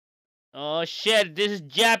Oh shit, this is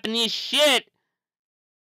Japanese shit!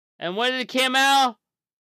 And when did it came out?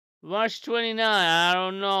 March 29. I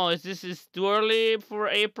don't know. Is too early for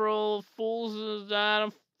April Fools? I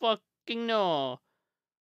don't fucking know.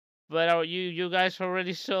 But you guys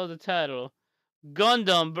already saw the title.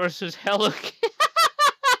 Gundam versus Hello Kitty.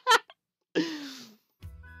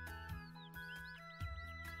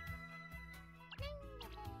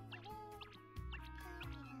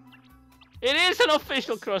 It is an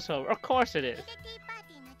official crossover. Of course it is.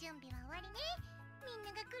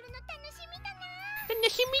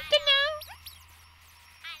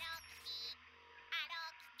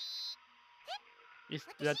 Is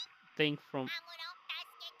that thing from...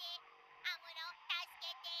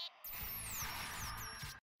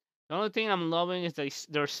 The only thing I'm loving is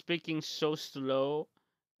they're speaking so slow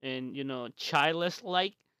and, you know,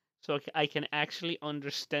 childless-like, so I can actually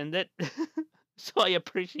understand it. So I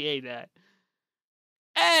appreciate that.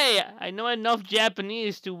 Hey, I know enough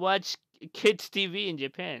Japanese to watch kids TV in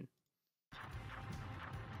Japan.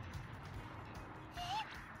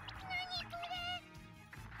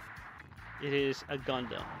 It is a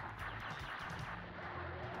Gundam.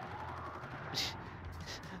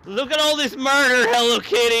 Look at all this murder, Hello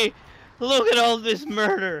Kitty! Look at all this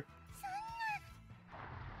murder!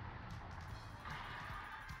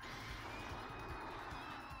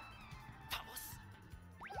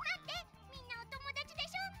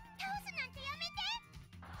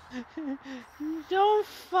 Don't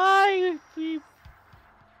fight people.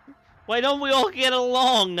 Why don't we all get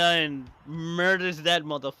along then? Murders that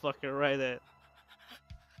motherfucker right there.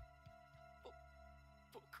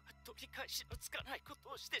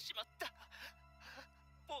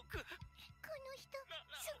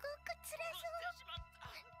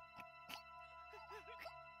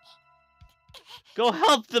 Go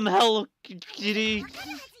help them, Hello Kitty.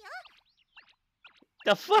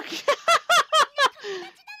 The fuck?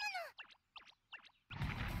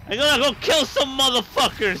 I'm gonna go kill some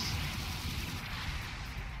motherfuckers.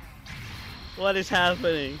 What is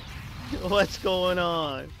happening? What's going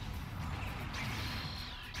on?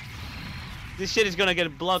 This shit is gonna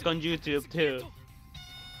get blocked on YouTube too.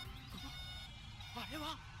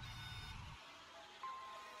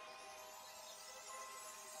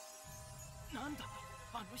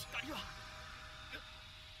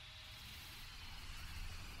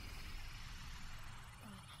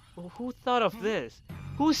 Well, who thought of this?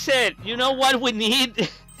 Who said, you know what we need?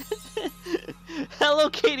 Hello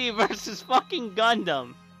Kitty versus fucking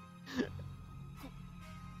Gundam.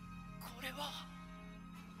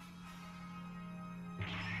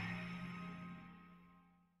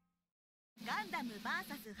 Gundam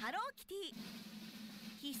vs ハローキティ。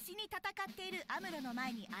必死に戦っているアムロの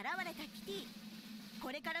前に現れたキティ。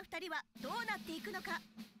これから2人はどうなっていくのか。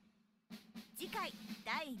次回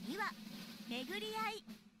第2話巡り合い。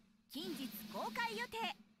近日公開予定。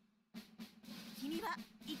君は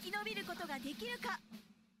生き延びることができるか。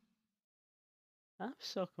 I'm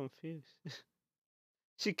so confused.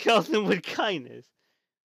 She kills them with kindness,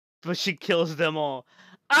 but she kills them all.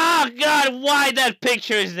 Oh God, why that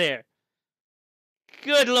picture is there?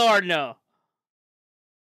 Good Lord, no.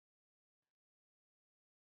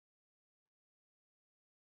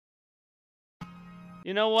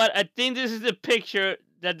 You know what? I think this is the picture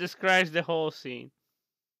that describes the whole scene.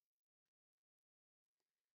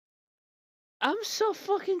 I'm so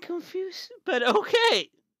fucking confused, but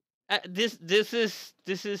okay. This is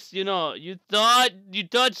you know, you thought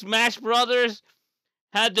Smash Brothers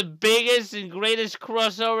had the biggest and greatest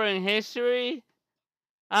crossover in history?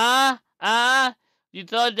 You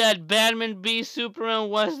thought that Batman v Superman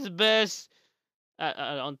was the best?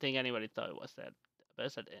 I don't think anybody thought it was that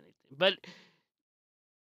best at anything. But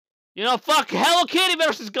you know, fuck Hello Kitty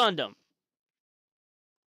versus Gundam.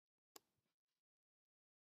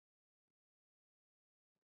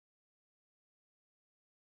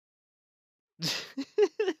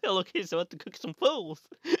 Hello Kitty's about to cook some fools.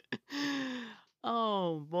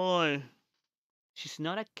 Oh boy. She's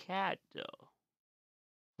not a cat though.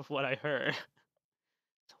 Of what I heard.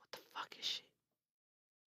 So what the fuck is she?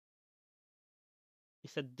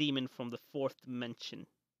 It's a demon from the 4th dimension.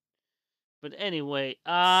 But anyway,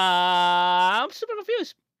 I'm super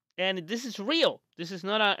confused. And this is real. This is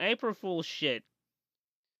not an April Fool's shit.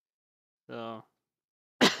 So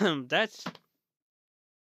that's...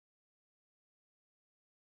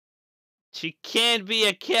 She can't be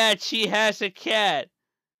a cat. She has a cat.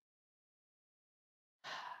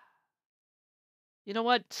 You know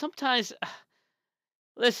what? Sometimes...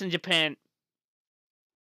 Listen, Japan.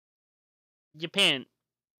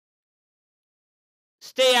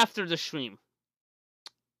 Stay after the stream.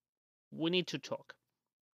 We need to talk.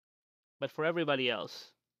 But for everybody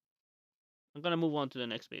else, I'm gonna move on to the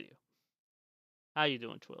next video. How you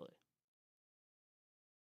doing, Twilly?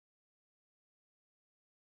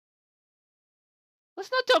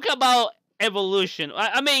 Let's not talk about evolution.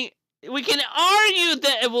 I mean, we can argue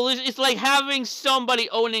that evolution is like having somebody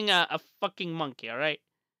owning a fucking monkey, all right?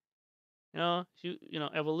 You know,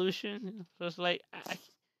 evolution. So it's like,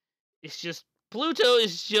 it's just Pluto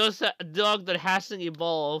is just a dog that hasn't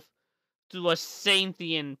evolved to a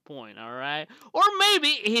sentient point, all right? Or maybe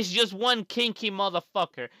he's just one kinky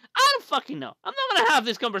motherfucker. I don't fucking know. I'm not gonna have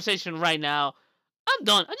this conversation right now. I'm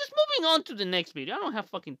done. I'm just moving on to the next video. I don't have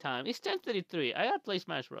fucking time. It's 10:33. I gotta play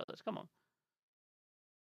Smash Brothers. Come on.